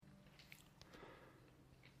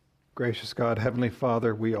Gracious God, Heavenly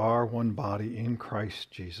Father, we are one body in Christ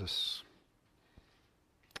Jesus.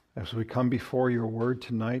 As we come before your word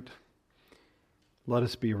tonight, let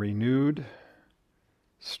us be renewed,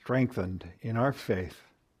 strengthened in our faith,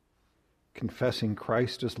 confessing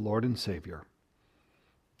Christ as Lord and Savior.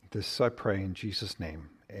 This I pray in Jesus' name.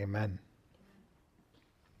 Amen.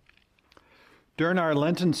 During our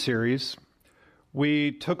Lenten series,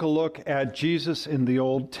 we took a look at Jesus in the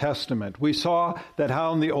Old Testament. We saw that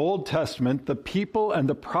how in the Old Testament, the people and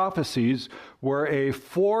the prophecies were a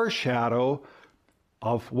foreshadow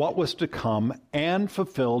of what was to come and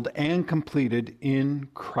fulfilled and completed in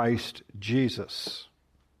Christ Jesus.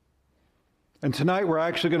 And tonight we're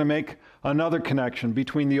actually going to make another connection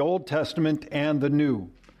between the Old Testament and the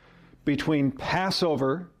New, between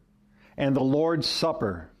Passover and the Lord's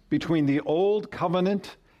Supper, between the Old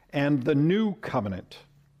Covenant and the New Covenant.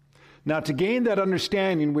 Now, to gain that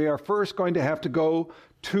understanding, we are first going to have to go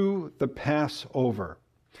to the Passover.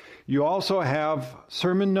 You also have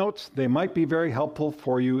sermon notes. They might be very helpful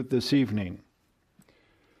for you this evening.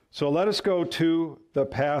 So let us go to the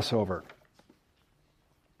Passover.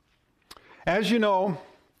 As you know,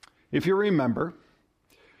 if you remember,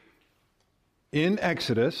 in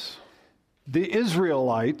Exodus, the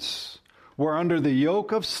Israelites were under the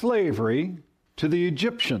yoke of slavery to the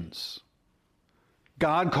Egyptians.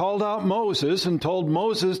 God called out Moses and told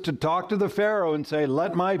Moses to talk to the Pharaoh and say,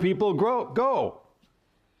 "Let my people go."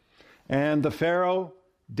 And the Pharaoh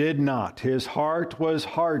did not. His heart was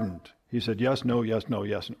hardened. He said, yes, no, yes, no,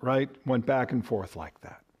 yes, right? Went back and forth like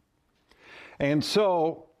that. And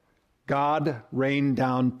so God rained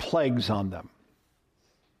down plagues on them.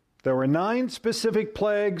 There were 9 specific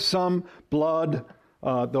plagues, some blood,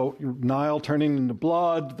 the Nile turning into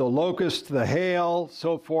blood, the locust, the hail,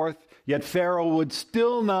 so forth. Yet Pharaoh would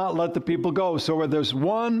still not let the people go. So there's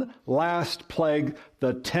one last plague,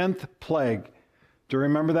 the 10th plague. Do you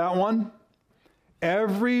remember that one?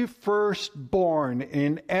 Every firstborn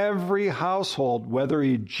in every household, whether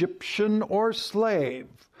Egyptian or slave,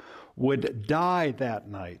 would die that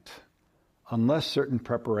night unless certain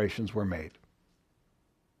preparations were made.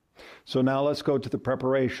 So now let's go to the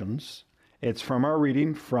preparations. It's from our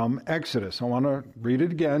reading from Exodus. I want to read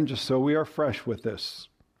it again just so we are fresh with this.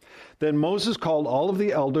 Then Moses called all of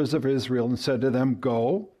the elders of Israel and said to them,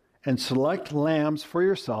 "Go and select lambs for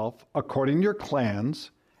yourself according to your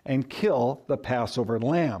clans and kill the Passover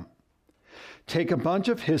lamb. Take a bunch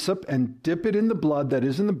of hyssop and dip it in the blood that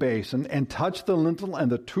is in the basin and touch the lintel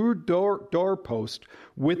and the 2 doorposts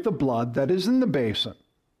with the blood that is in the basin.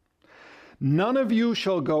 None of you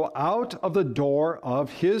shall go out of the door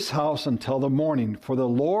of his house until the morning, for the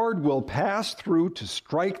Lord will pass through to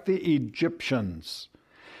strike the Egyptians.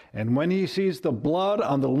 And when he sees the blood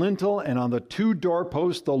on the lintel and on the 2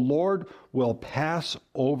 doorposts, the Lord will pass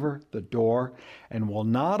over the door and will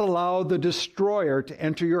not allow the destroyer to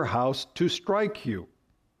enter your house to strike you.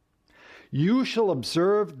 You shall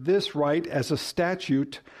observe this rite as a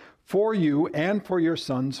statute for you and for your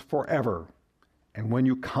sons forever. And when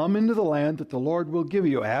you come into the land that the Lord will give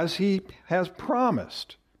you, as he has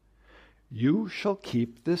promised, you shall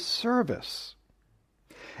keep this service.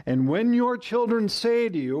 And when your children say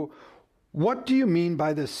to you, 'What do you mean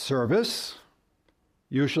by this service?'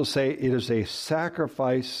 you shall say, 'It is a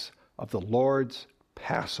sacrifice of the Lord's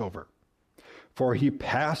Passover. For he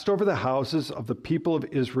passed over the houses of the people of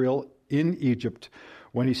Israel in Egypt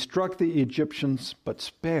when he struck the Egyptians, but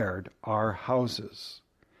spared our houses.'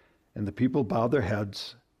 And the people bowed their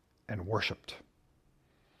heads and worshipped."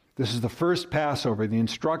 This is the first Passover, the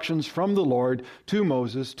instructions from the Lord to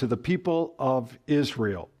Moses to the people of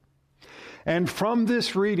Israel. And from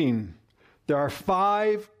this reading, there are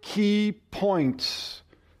 5 key points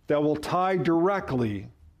that will tie directly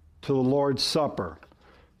to the Lord's Supper.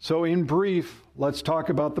 So in brief, let's talk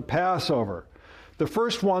about the Passover. The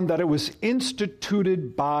first one, that it was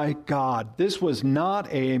instituted by God. This was not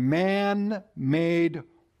a man-made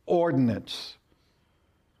ordinance.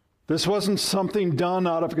 This wasn't something done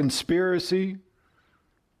out of conspiracy.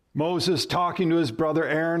 Moses talking to his brother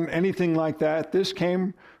Aaron, anything like that. This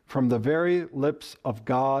came from the very lips of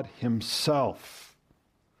God himself.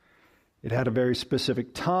 It had a very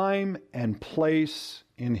specific time and place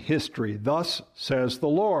in history. Thus says the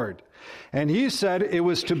Lord. And he said it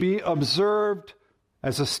was to be observed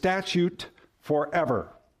as a statute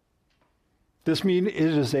forever. This means it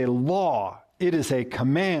is a law. It is a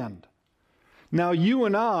command. Now, you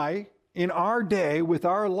and I, in our day, with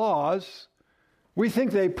our laws, we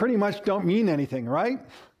think they pretty much don't mean anything, right?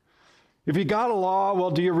 If you got a law,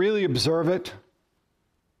 well, do you really observe it?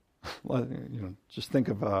 Well, just think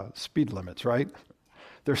of speed limits, right?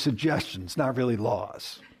 They're suggestions, not really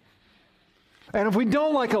laws. And if we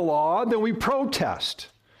don't like a law, then we protest.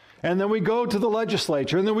 And then we go to the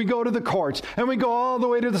legislature, and then we go to the courts, and we go all the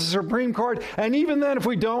way to the Supreme Court. And even then, if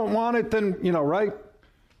we don't want it, then, right?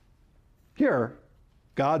 Here,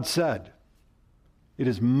 God said, it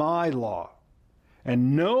is my law.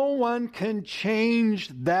 And no one can change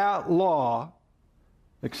that law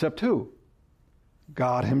except who?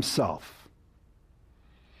 God himself.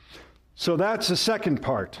 So that's the second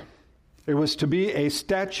part. It was to be a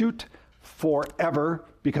statute forever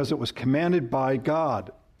because it was commanded by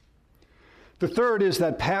God. The third is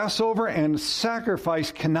that Passover and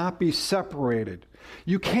sacrifice cannot be separated.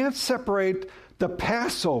 You can't separate the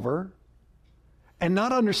Passover and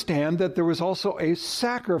not understand that there was also a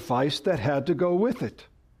sacrifice that had to go with it.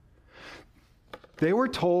 They were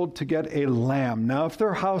told to get a lamb. Now, if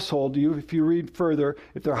their household, if you read further,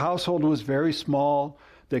 if their household was very small,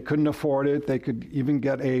 they couldn't afford it, they could even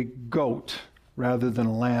get a goat rather than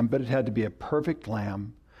a lamb, but it had to be a perfect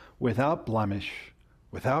lamb, without blemish,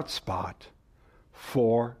 without spot,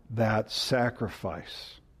 for that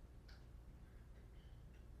sacrifice.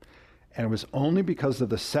 And it was only because of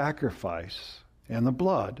the sacrifice and the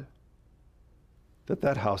blood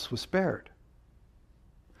that house was spared.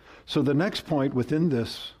 So the next point within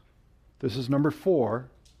this is number 4,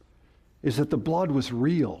 is that the blood was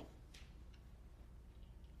real.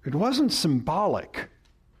 It wasn't symbolic.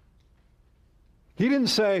 He didn't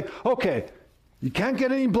say, okay, you can't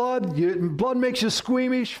get any blood. Blood makes you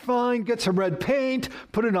squeamish. Fine, get some red paint,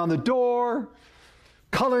 put it on the door,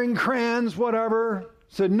 coloring crayons, whatever.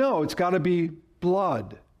 Said, no, it's got to be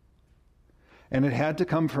blood. And it had to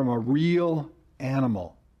come from a real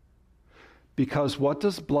animal. Because what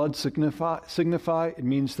does blood signify? It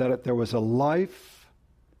means that there was a life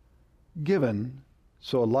given,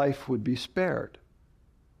 so a life would be spared.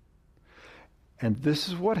 And this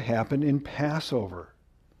is what happened in Passover.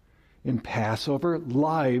 In Passover,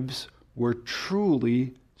 lives were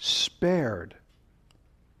truly spared.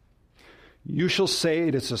 You shall say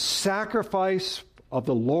it is a sacrifice of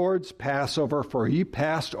the Lord's Passover, for he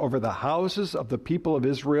passed over the houses of the people of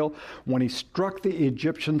Israel when he struck the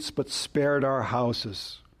Egyptians, but spared our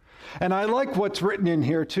houses. And I like what's written in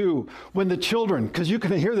here too, when the children, because you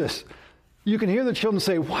can hear this, you can hear the children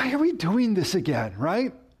say, why are we doing this again,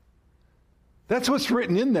 right? That's what's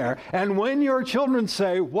written in there. And when your children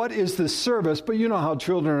say, what is this service? But you know how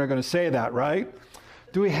children are going to say that, right?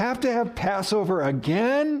 Do we have to have Passover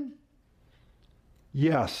again?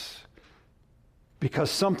 Yes. Because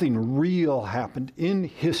something real happened in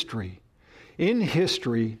history. In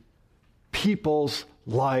history, people's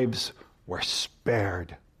lives were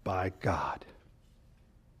spared by God.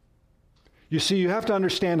 You see, you have to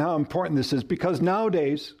understand how important this is, because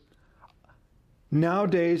nowadays,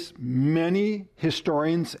 many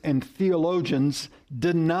historians and theologians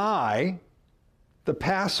deny the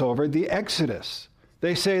Passover, the Exodus.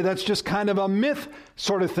 They say that's just kind of a myth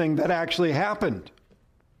sort of thing that actually happened.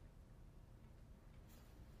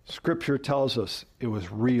 Scripture tells us it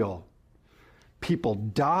was real. People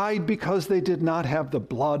died because they did not have the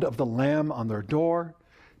blood of the Lamb on their door.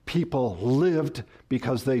 People lived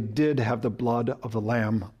because they did have the blood of the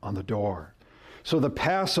Lamb on the door. So the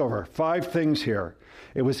Passover, 5 things here.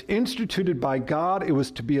 It was instituted by God. It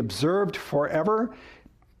was to be observed forever.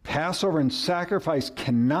 Passover and sacrifice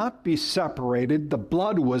cannot be separated. The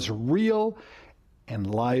blood was real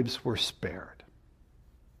and lives were spared.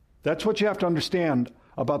 That's what you have to understand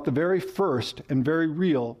about the very first and very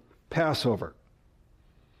real Passover.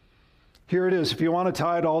 Here it is. If you want to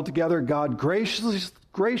tie it all together, God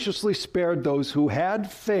graciously spared those who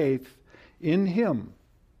had faith in him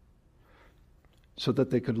so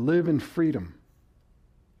that they could live in freedom,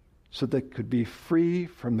 so they could be free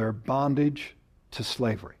from their bondage to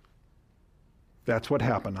slavery. That's what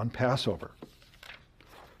happened on Passover.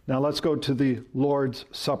 Now let's go to the Lord's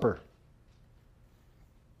Supper.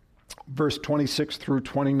 Verse 26 through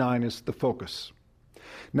 29 is the focus.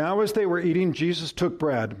 Now as they were eating, Jesus took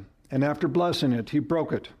bread, and after blessing it, he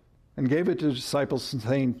broke it and gave it to his disciples,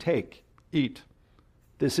 saying, take, eat.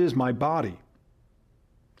 This is my body.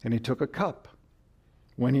 And he took a cup.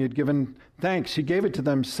 When he had given thanks, he gave it to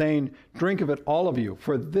them, saying, drink of it, all of you,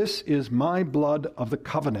 for this is my blood of the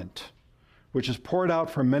covenant, which is poured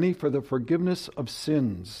out for many for the forgiveness of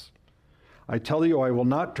sins. I tell you, I will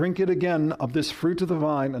not drink it again of this fruit of the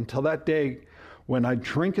vine until that day when I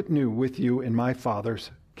drink it new with you in my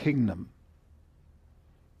Father's kingdom.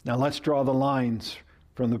 Now let's draw the lines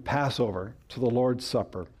from the Passover to the Lord's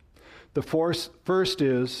Supper. The first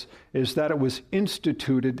is that it was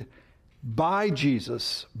instituted by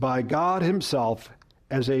Jesus, by God himself,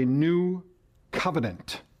 as a new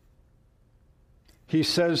covenant. He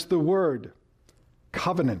says the word.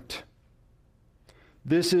 covenant.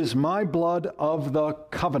 This is my blood of the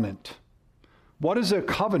covenant. What is a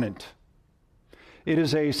covenant? It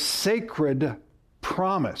is a sacred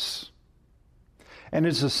promise. And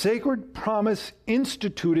it's a sacred promise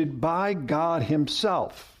instituted by God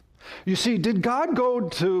himself. You see, did God go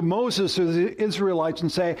to Moses or the Israelites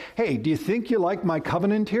and say, hey, do you think you like my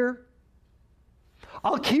covenant here?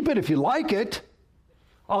 I'll keep it if you like it.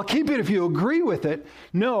 I'll keep it if you agree with it.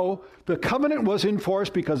 No, the covenant was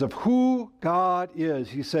enforced because of who God is.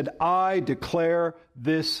 He said, I declare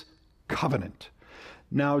this covenant.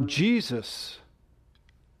 Now, Jesus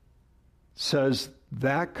says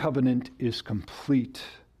that covenant is complete,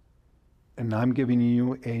 and I'm giving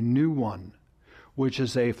you a new one, which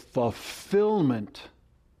is a fulfillment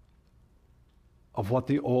of what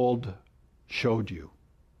the old showed you.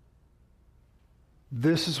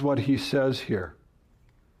 This is what he says here.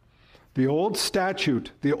 The old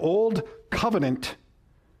statute, the old covenant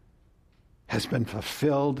has been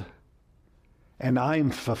fulfilled, and I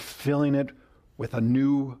am fulfilling it with a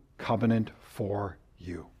new covenant for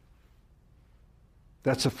you.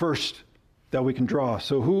 That's the first that we can draw.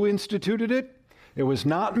 So who instituted it? It was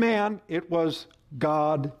not man, it was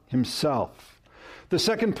God himself. The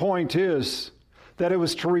second point is that it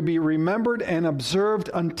was to be remembered and observed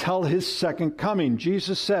until his second coming.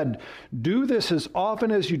 Jesus said, do this as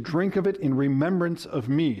often as you drink of it in remembrance of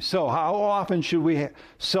me. So how often should we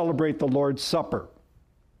celebrate the Lord's Supper?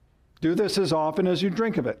 Do this as often as you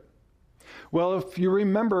drink of it. Well, if you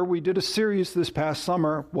remember, we did a series this past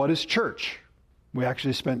summer, What is Church? We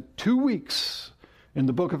actually spent 2 weeks in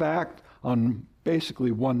the book of Acts on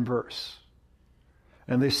basically one verse.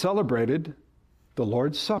 And they celebrated the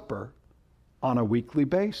Lord's Supper on a weekly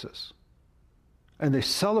basis. And they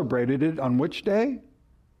celebrated it on which day?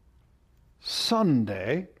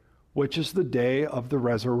 Sunday, which is the day of the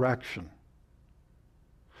resurrection.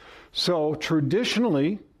 So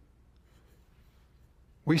traditionally,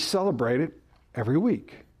 we celebrate it every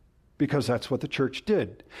week because that's what the church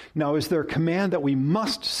did. Now, is there a command that we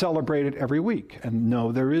must celebrate it every week? And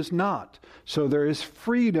no, there is not. So there is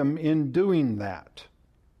freedom in doing that.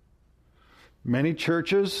 Many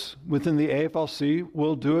churches within the AFLC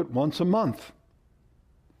will do it once a month.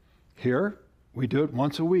 Here, we do it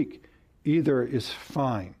once a week. Either is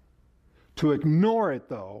fine. To ignore it,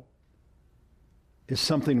 though, is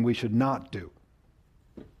something we should not do.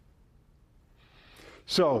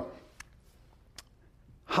 So,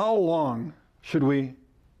 how long should we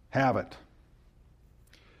have it?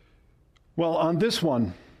 Well, on this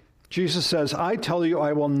one, Jesus says, I tell you,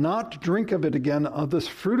 I will not drink of it again, of this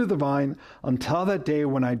fruit of the vine, until that day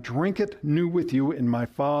when I drink it new with you in my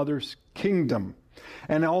Father's kingdom.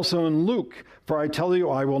 And also in Luke, for I tell you,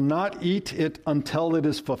 I will not eat it until it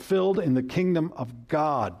is fulfilled in the kingdom of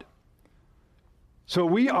God. So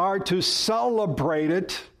we are to celebrate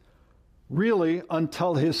it, really,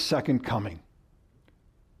 until his second coming.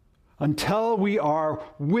 Until we are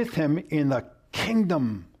with him in the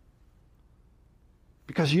kingdom.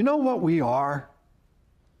 Because you know what we are?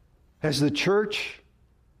 As the church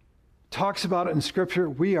talks about it in Scripture,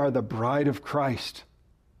 we are the bride of Christ.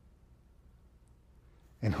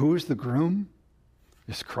 And who is the groom?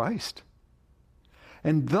 It's Christ.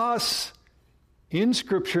 And thus, in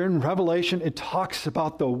Scripture, in Revelation, it talks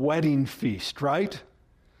about the wedding feast, right?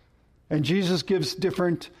 And Jesus gives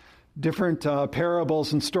different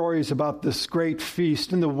parables and stories about this great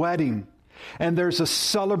feast and the wedding. And there's a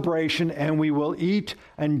celebration, and we will eat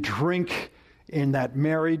and drink in that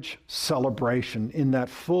marriage celebration, in that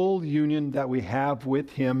full union that we have with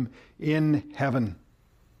him in heaven.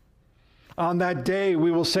 On that day, we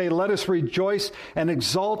will say, let us rejoice and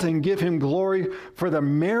exult and give him glory, for the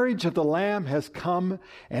marriage of the Lamb has come,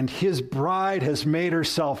 and his bride has made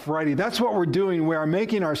herself ready. That's what we're doing. We are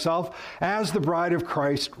making ourselves, as the bride of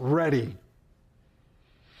Christ, ready.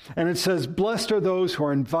 And it says, blessed are those who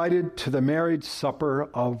are invited to the marriage supper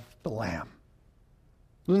of the Lamb.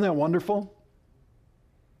 Isn't that wonderful?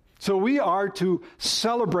 So we are to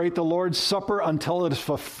celebrate the Lord's Supper until it is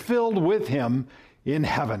fulfilled with him in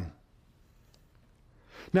heaven.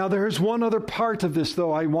 Now, there's one other part of this,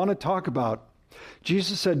 though, I want to talk about.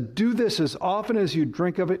 Jesus said, do this as often as you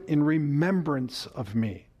drink of it in remembrance of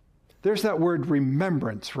me. There's that word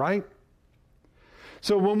remembrance, right?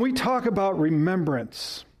 So when we talk about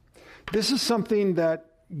remembrance, this is something that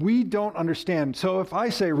we don't understand. So if I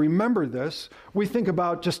say remember this, we think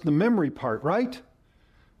about just the memory part, right?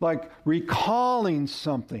 Like recalling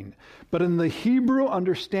something. But in the Hebrew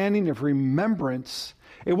understanding of remembrance,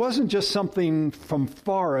 it wasn't just something from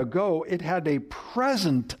far ago. It had a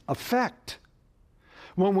present effect.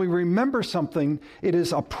 When we remember something, it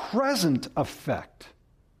is a present effect.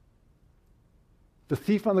 The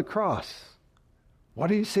thief on the cross, what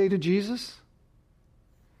did he say to Jesus?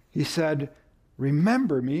 He said,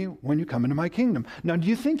 remember me when you come into my kingdom. Now, do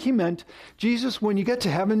you think he meant, Jesus, when you get to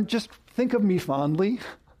heaven, just think of me fondly?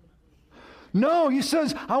 No, he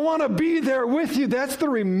says, I want to be there with you. That's the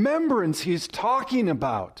remembrance he's talking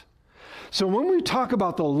about. So when we talk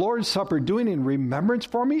about the Lord's Supper doing in remembrance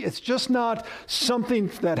for me, it's just not something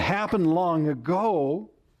that happened long ago.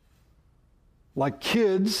 Like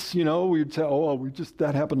kids, we'd say,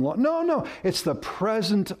 that happened long. No, it's the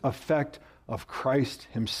present effect of Christ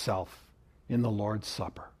himself in the Lord's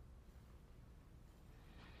Supper.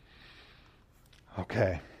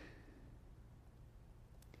 Okay.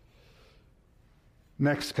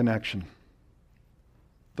 Next connection.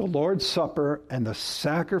 The Lord's Supper and the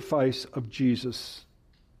sacrifice of Jesus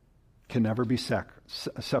can never be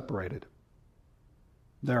separated.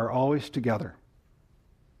 They're always together.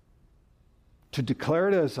 To declare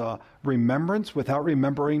it as a remembrance without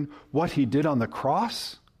remembering what he did on the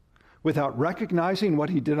cross, without recognizing what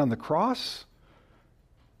he did on the cross,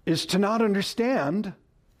 is to not understand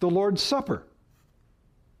the Lord's Supper.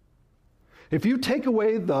 If you take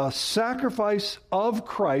away the sacrifice of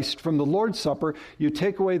Christ from the Lord's Supper, you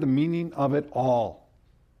take away the meaning of it all.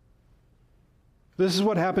 This is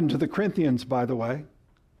what happened to the Corinthians, by the way.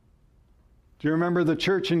 Do you remember the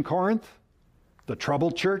church in Corinth? The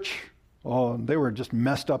troubled church? Oh, they were just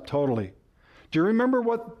messed up totally. Do you remember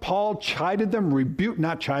what Paul chided them?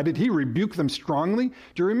 He rebuked them strongly.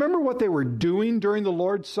 Do you remember what they were doing during the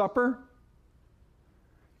Lord's Supper?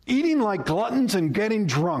 Eating like gluttons and getting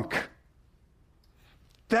drunk.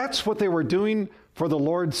 That's what they were doing for the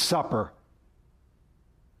Lord's Supper.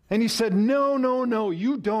 And he said, no,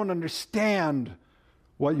 you don't understand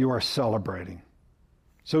what you are celebrating.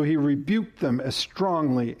 So he rebuked them as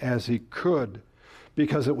strongly as he could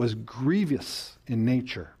because it was grievous in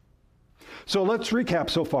nature. So let's recap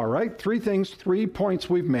so far, right? 3 points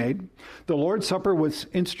we've made. The Lord's Supper was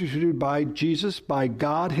instituted by Jesus, by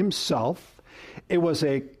God himself. It was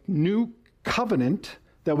a new covenant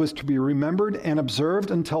that was to be remembered and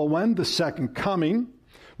observed until when? The second coming,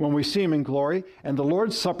 when we see him in glory. And the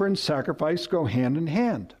Lord's Supper and sacrifice go hand in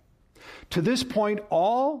hand. To this point,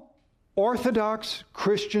 all Orthodox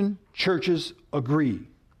Christian churches agree.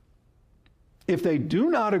 If they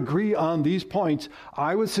do not agree on these points,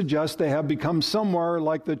 I would suggest they have become somewhere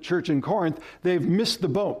like the church in Corinth. They've missed the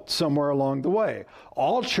boat somewhere along the way.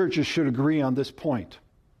 All churches should agree on this point,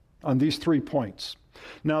 on these 3 points.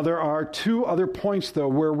 Now, there are 2 other points, though,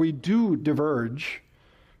 where we do diverge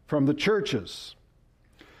from the churches.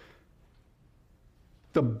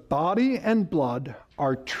 The body and blood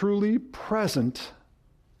are truly present,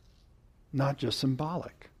 not just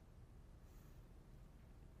symbolic.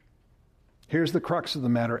 Here's the crux of the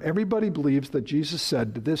matter. Everybody believes that Jesus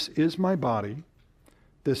said, this is my body,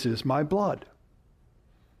 this is my blood.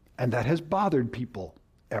 And that has bothered people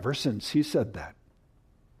ever since he said that.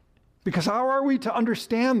 Because how are we to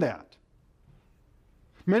understand that?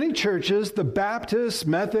 Many churches, the Baptists,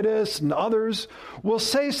 Methodists, and others, will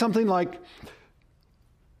say something like,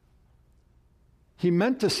 he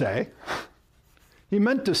meant to say,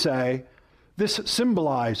 this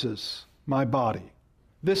symbolizes my body.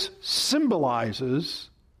 This symbolizes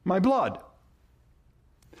my blood.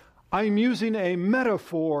 I'm using a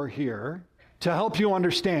metaphor here to help you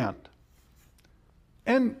understand.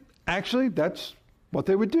 And actually, that's what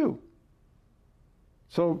they would do.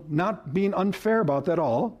 So not being unfair about that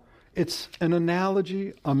all, it's an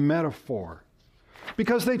analogy, a metaphor.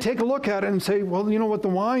 Because they take a look at it and say, well, you know what, the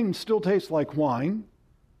wine still tastes like wine,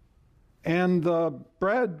 and the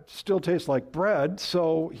bread still tastes like bread,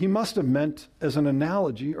 so he must have meant as an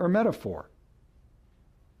analogy or metaphor.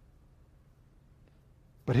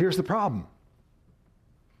 But here's the problem.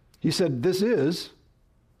 He said, this is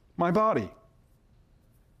my body.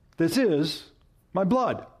 This is my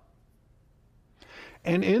blood.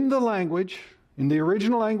 And in the language, in the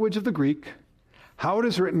original language of the Greek, how it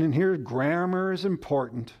is written in here, grammar is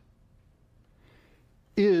important,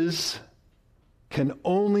 is can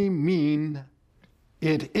only mean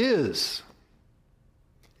it is.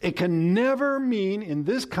 It can never mean, in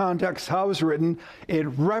this context, how it's written, it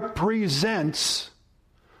represents,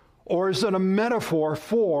 or is it a metaphor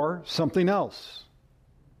for something else?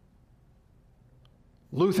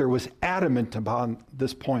 Luther was adamant upon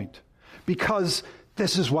this point because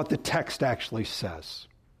this is what the text actually says.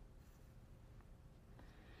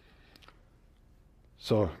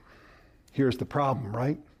 So here's the problem,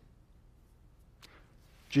 right?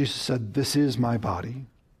 Jesus said, this is my body.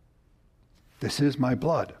 This is my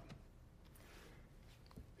blood.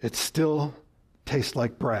 it still tastes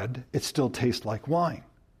like bread. It still tastes like wine.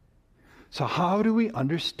 So how do we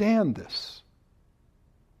understand this?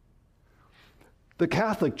 The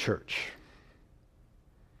Catholic Church,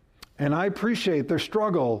 and I appreciate their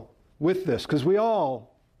struggle with this because we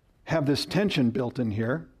all have this tension built in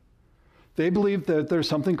here. They believe that there's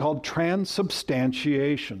something called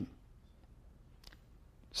transubstantiation.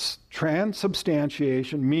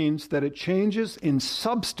 Transubstantiation means that it changes in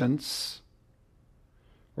substance,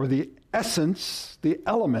 or the essence, the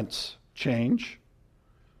elements change,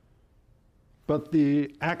 but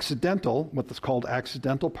the accidental, what's called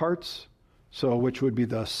accidental parts, so which would be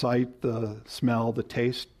the sight, the smell, the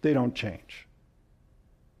taste, they don't change.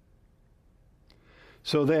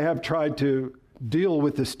 So they have tried to deal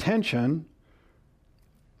with this tension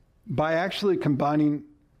by actually combining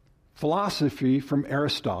philosophy from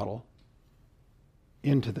Aristotle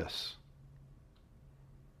into this.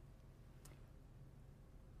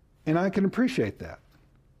 And I can appreciate that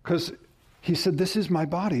because he said, this is my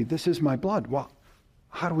body, this is my blood. Well,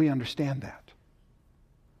 how do we understand that?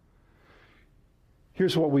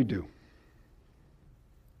 Here's what we do.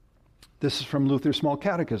 This is from Luther's Small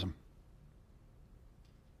Catechism.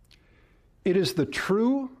 It is the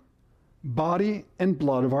true body and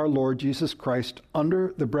blood of our Lord Jesus Christ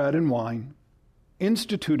under the bread and wine,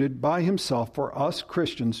 instituted by himself for us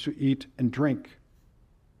Christians to eat and drink.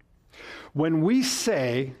 When we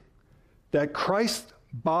say that Christ's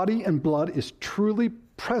body and blood is truly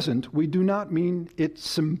present, we do not mean it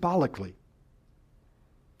symbolically.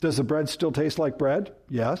 Does the bread still taste like bread?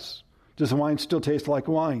 Yes. Does the wine still taste like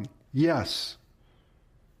wine? Yes.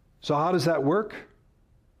 So how does that work?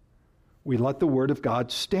 We let the Word of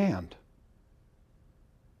God stand.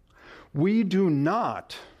 We do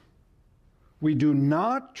not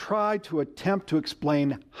try to attempt to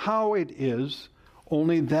explain how it is,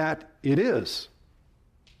 only that it is.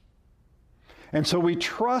 And so we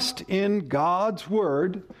trust in God's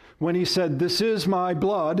Word when he said, this is my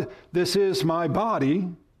blood, this is my body.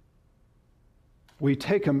 We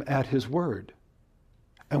take him at his word.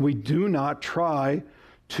 And we do not try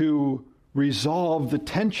to resolve the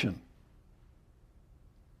tension.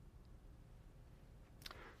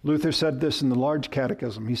 Luther said this in the Large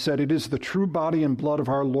Catechism. He said, it is the true body and blood of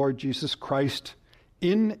our Lord Jesus Christ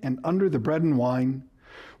in and under the bread and wine,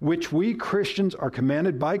 which we Christians are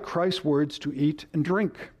commanded by Christ's words to eat and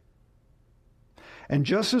drink. And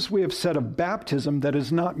just as we have said of baptism that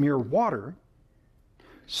is not mere water,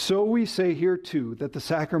 so we say here too that the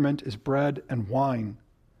sacrament is bread and wine,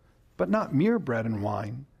 but not mere bread and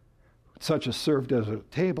wine, such as served at a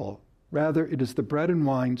table. Rather, it is the bread and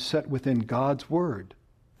wine set within God's word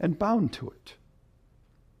and bound to it.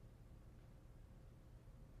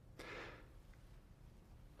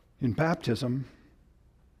 In baptism,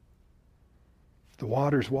 the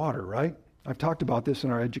water's water, right? I've talked about this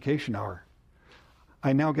in our education hour.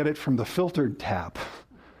 I now get it from the filtered tap,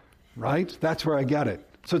 right? That's where I get it.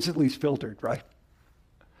 So it's at least filtered, right?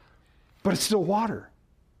 But it's still water.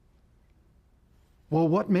 Well,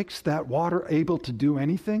 what makes that water able to do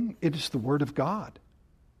anything? It is the Word of God.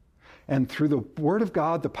 And through the Word of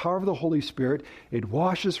God, the power of the Holy Spirit, it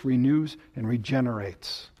washes, renews, and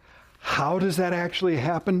regenerates. How does that actually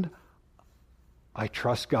happen? I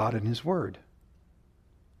trust God in his Word.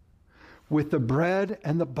 With the bread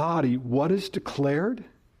and the body, what is declared?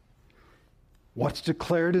 What's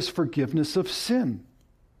declared is forgiveness of sin.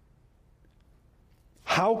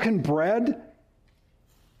 How can bread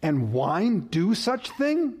and wine do such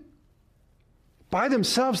thing? By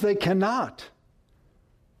themselves they cannot.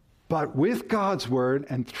 But with God's word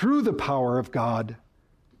and through the power of God,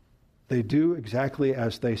 they do exactly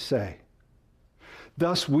as they say.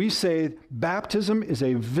 Thus we say baptism is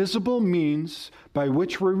a visible means by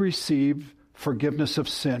which we receive forgiveness of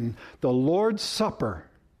sin. The Lord's Supper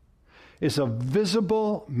is a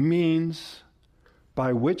visible means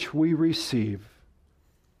by which we receive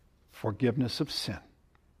forgiveness of sin.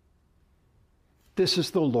 This is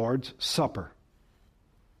the Lord's Supper.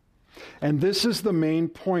 And this is the main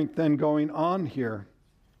point then going on here.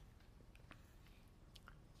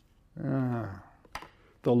 The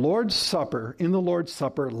Lord's Supper, in the Lord's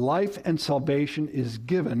Supper, life and salvation is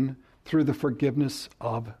given through the forgiveness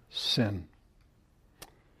of sin.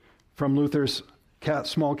 From Luther's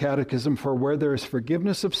Small Catechism, for where there is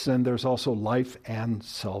forgiveness of sin, there's also life and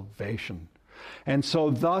salvation. And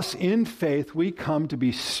so thus in faith we come to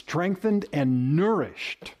be strengthened and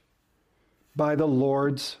nourished by the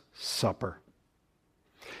Lord's Supper.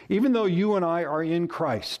 Even though you and I are in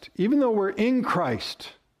Christ, even though we're in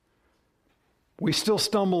Christ, we still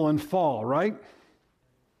stumble and fall, right?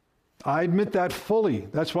 I admit that fully.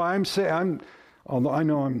 That's why Although I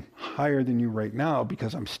know I'm higher than you right now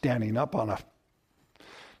because I'm standing up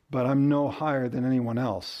but I'm no higher than anyone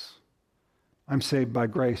else. I'm saved by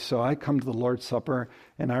grace, so I come to the Lord's Supper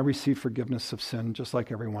and I receive forgiveness of sin just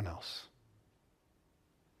like everyone else.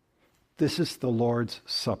 This is the Lord's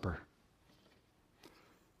Supper.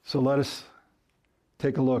 So let us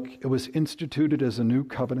take a look. It was instituted as a new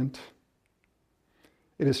covenant.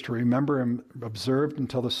 It is to remember and observed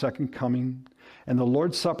until the second coming. And the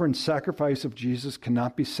Lord's Supper and sacrifice of Jesus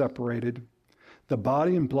cannot be separated. The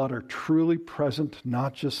body and blood are truly present,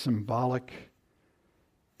 not just symbolic.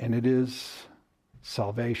 And it is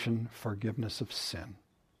salvation, forgiveness of sin.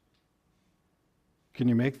 Can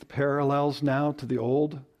you make the parallels now to the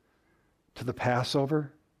old, to the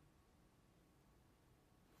Passover?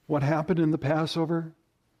 What happened in the Passover?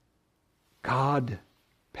 God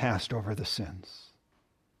passed over the sins.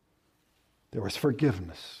 There was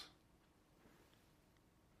forgiveness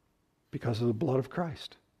because of the blood of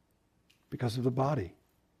Christ, because of the body.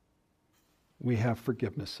 We have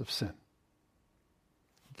forgiveness of sin.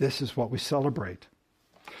 This is what we celebrate.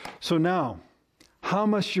 So now, how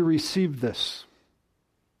must you receive this?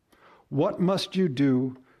 What must you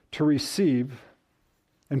do to receive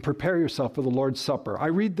and prepare yourself for the Lord's Supper? I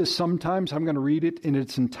read this sometimes. I'm going to read it in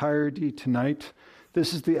its entirety tonight.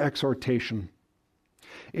 This is the exhortation.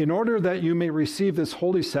 In order that you may receive this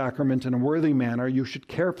holy sacrament in a worthy manner, you should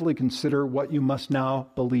carefully consider what you must now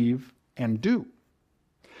believe and do.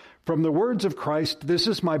 From the words of Christ, "This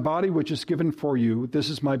is my body which is given for you. This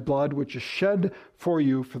is my blood which is shed for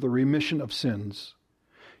you for the remission of sins."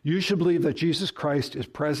 You should believe that Jesus Christ is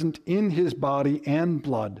present in his body and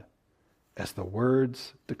blood, as the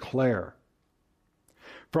words declare.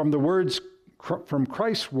 From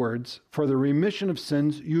Christ's words, for the remission of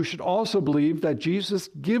sins, you should also believe that Jesus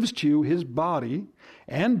gives to you his body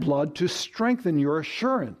and blood to strengthen your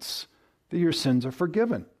assurance that your sins are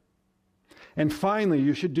forgiven. And finally,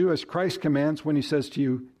 you should do as Christ commands when he says to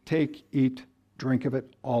you, "Take, eat, drink of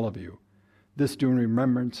it, all of you. This do in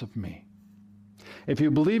remembrance of me." If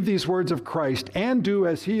you believe these words of Christ and do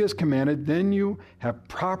as he has commanded, then you have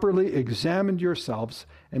properly examined yourselves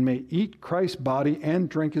and may eat Christ's body and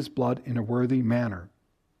drink his blood in a worthy manner.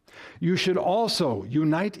 You should also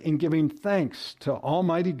unite in giving thanks to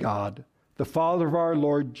Almighty God, the Father of our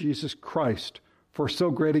Lord Jesus Christ, for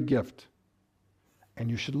so great a gift. And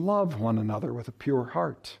you should love one another with a pure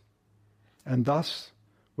heart. And thus,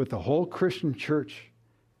 with the whole Christian church,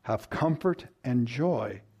 have comfort and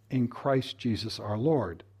joy in Christ Jesus our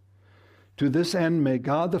Lord. To this end, may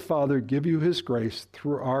God the Father give you his grace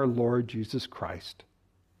through our Lord Jesus Christ.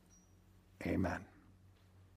 Amen.